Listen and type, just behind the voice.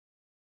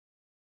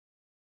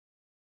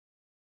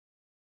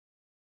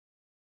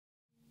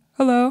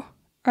Hello,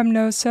 I'm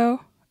NoSo.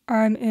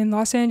 I'm in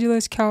Los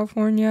Angeles,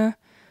 California,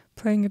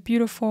 playing a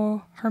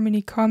beautiful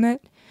Harmony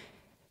Comet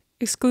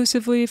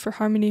exclusively for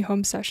Harmony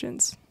Home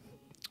Sessions.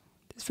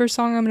 This first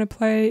song I'm going to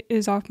play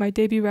is off my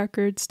debut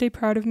record, Stay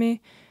Proud of Me.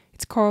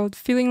 It's called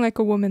Feeling Like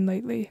a Woman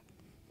Lately.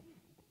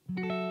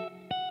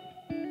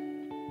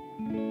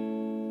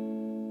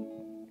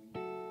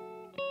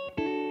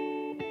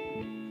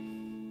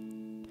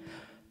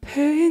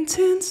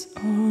 Paintings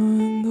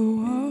on the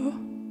wall,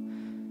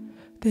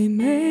 they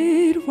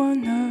made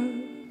one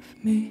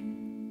of me.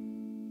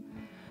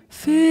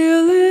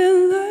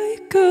 Feeling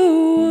like a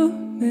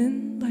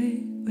woman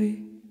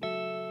lately.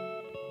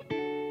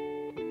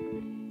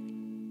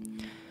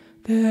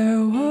 They're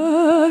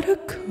what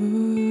it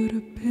could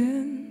have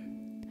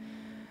been,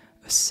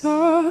 a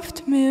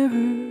soft mirror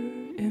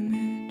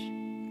image.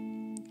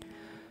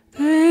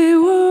 They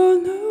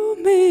won't know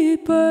me,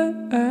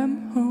 but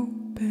I'm hoping.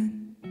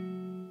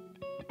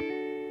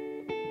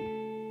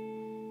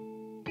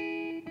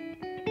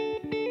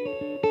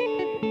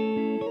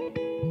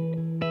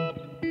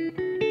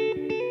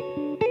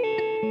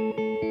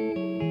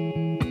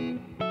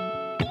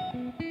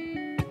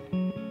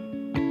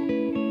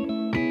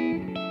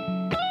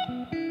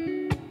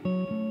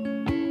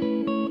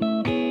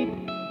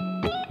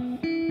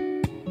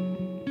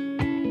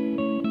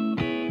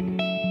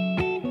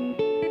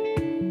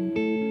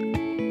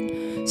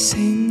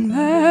 Sing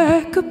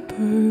like a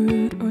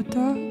bird or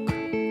dog,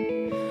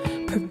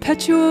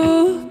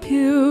 perpetual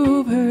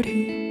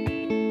puberty,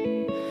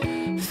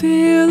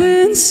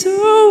 feeling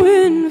so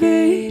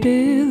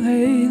invaded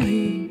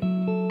lately.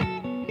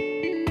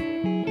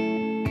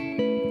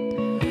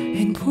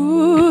 And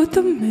put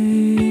the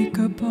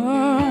makeup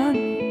on,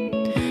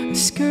 a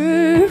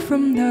skirt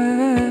from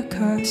the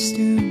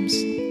costumes.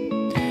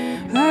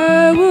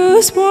 I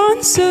was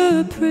once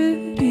a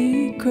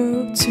pretty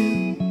girl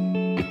too.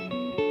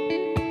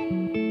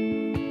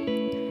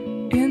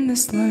 In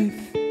this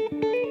life,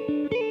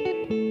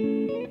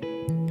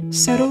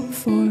 settle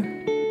for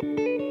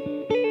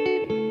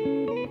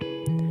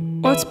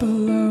what's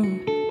below.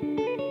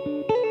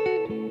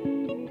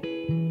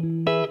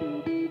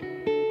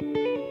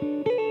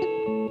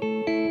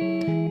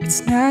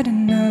 It's not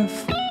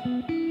enough.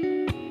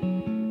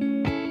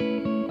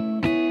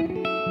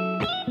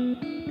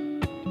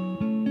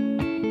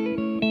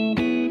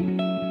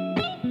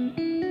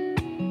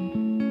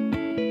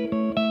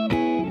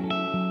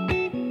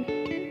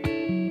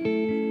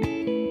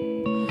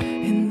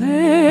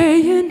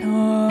 Laying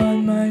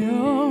on my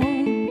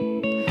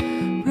own,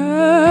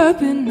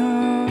 rubbing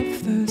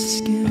off the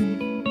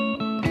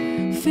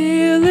skin,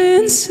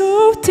 feeling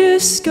so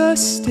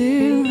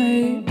disgusted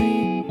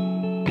lately.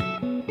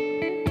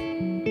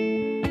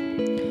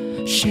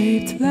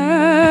 Shaped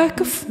like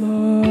a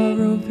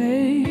floral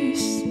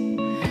vase,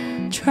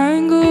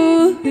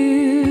 triangle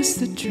is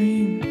the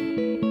dream.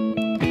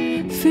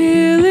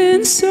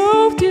 Feeling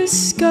so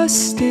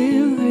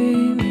disgusted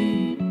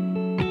lately.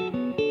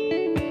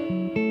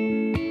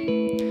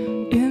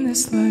 In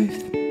this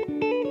life,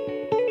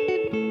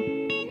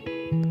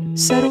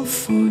 settle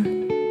for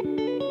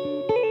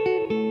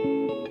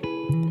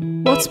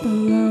what's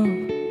below.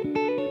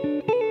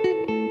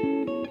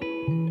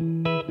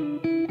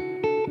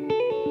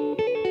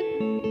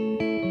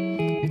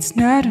 It's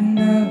not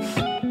enough.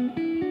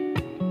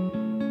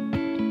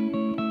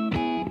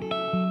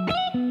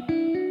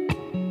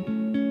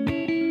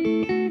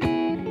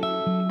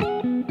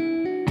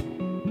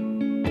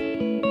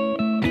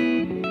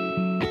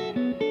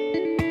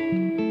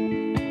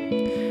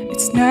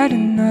 It's not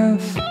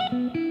enough.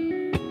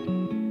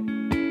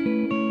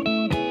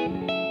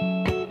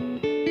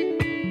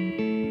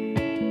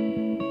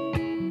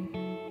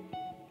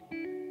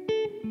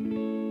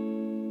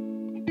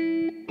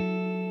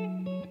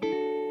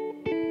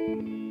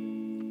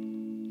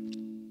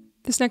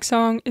 This next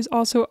song is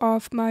also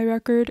off my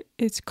record.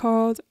 It's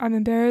called I'm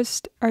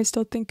Embarrassed, I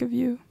Still Think of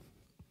You.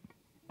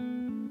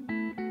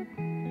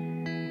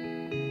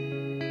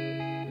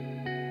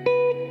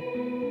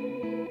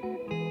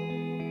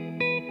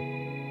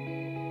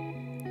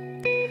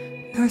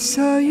 I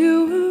saw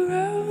you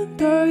around,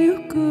 are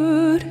you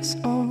good as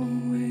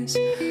always?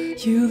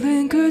 You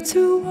lingered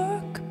to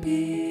walk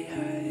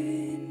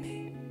behind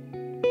me,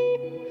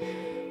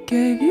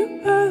 gave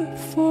you a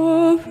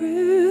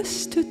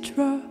forest to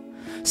draw,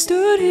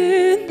 stood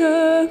in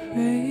the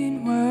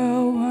rain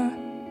while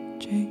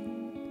watching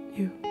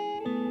you.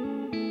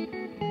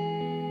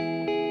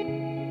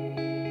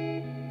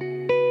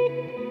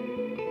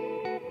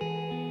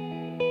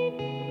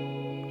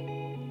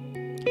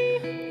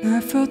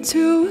 I felt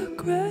too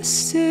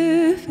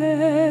aggressive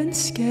and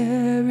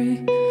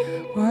scary,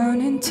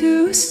 wanting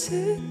to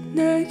sit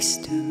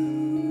next to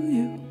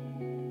you.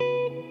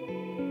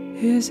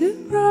 Is it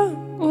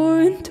wrong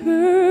or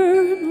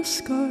internal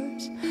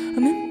scars?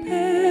 I'm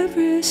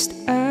embarrassed,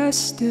 I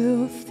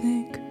still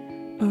think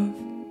of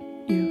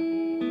you.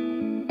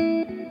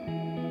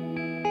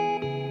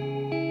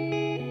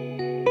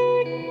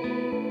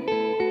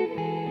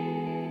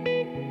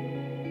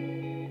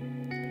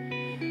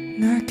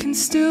 And I can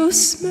still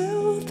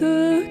smell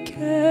the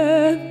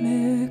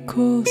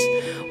chemicals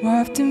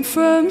wafting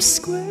from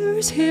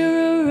squares, hear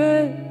a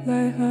red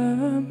light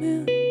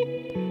humming.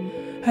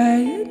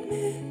 I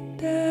admit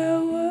that I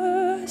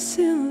was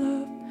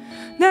in love,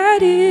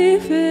 not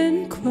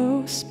even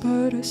close,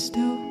 but I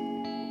still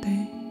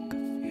think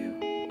of you.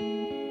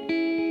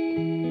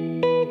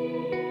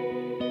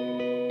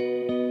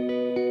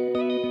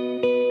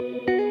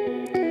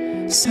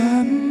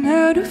 Something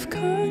out of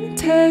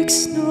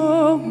context,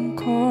 no one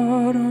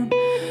caught on.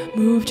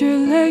 Moved your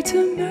leg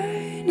to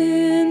mine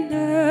and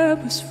I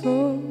was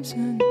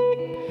frozen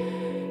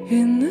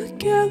in the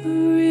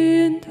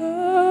gallery and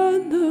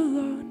on the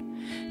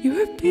lawn. You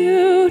were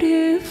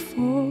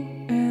beautiful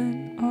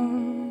and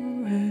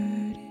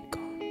already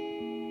gone.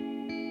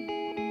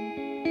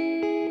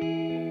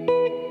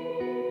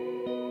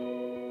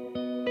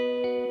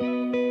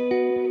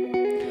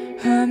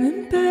 I'm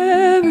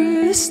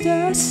embarrassed,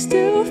 I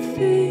still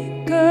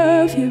think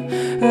of you.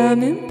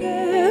 I'm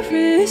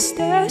embarrassed,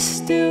 I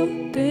still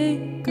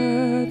think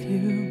of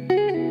you.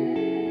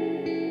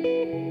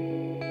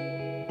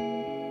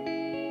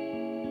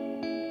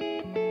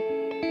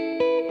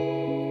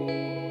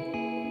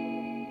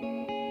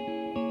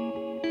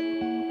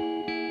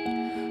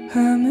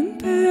 I'm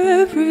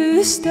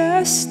embarrassed,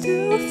 I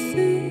still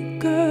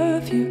think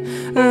of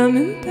you. I'm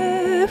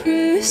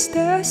embarrassed,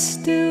 I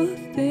still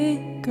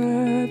think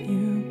of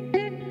you.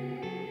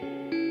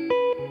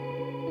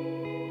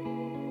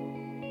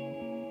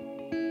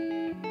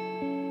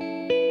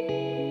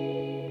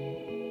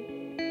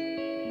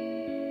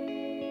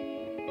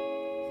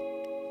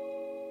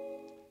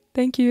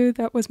 Thank you.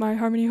 That was my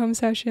Harmony Home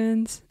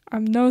Sessions.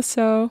 I'm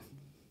NoSo,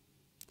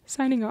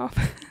 signing off.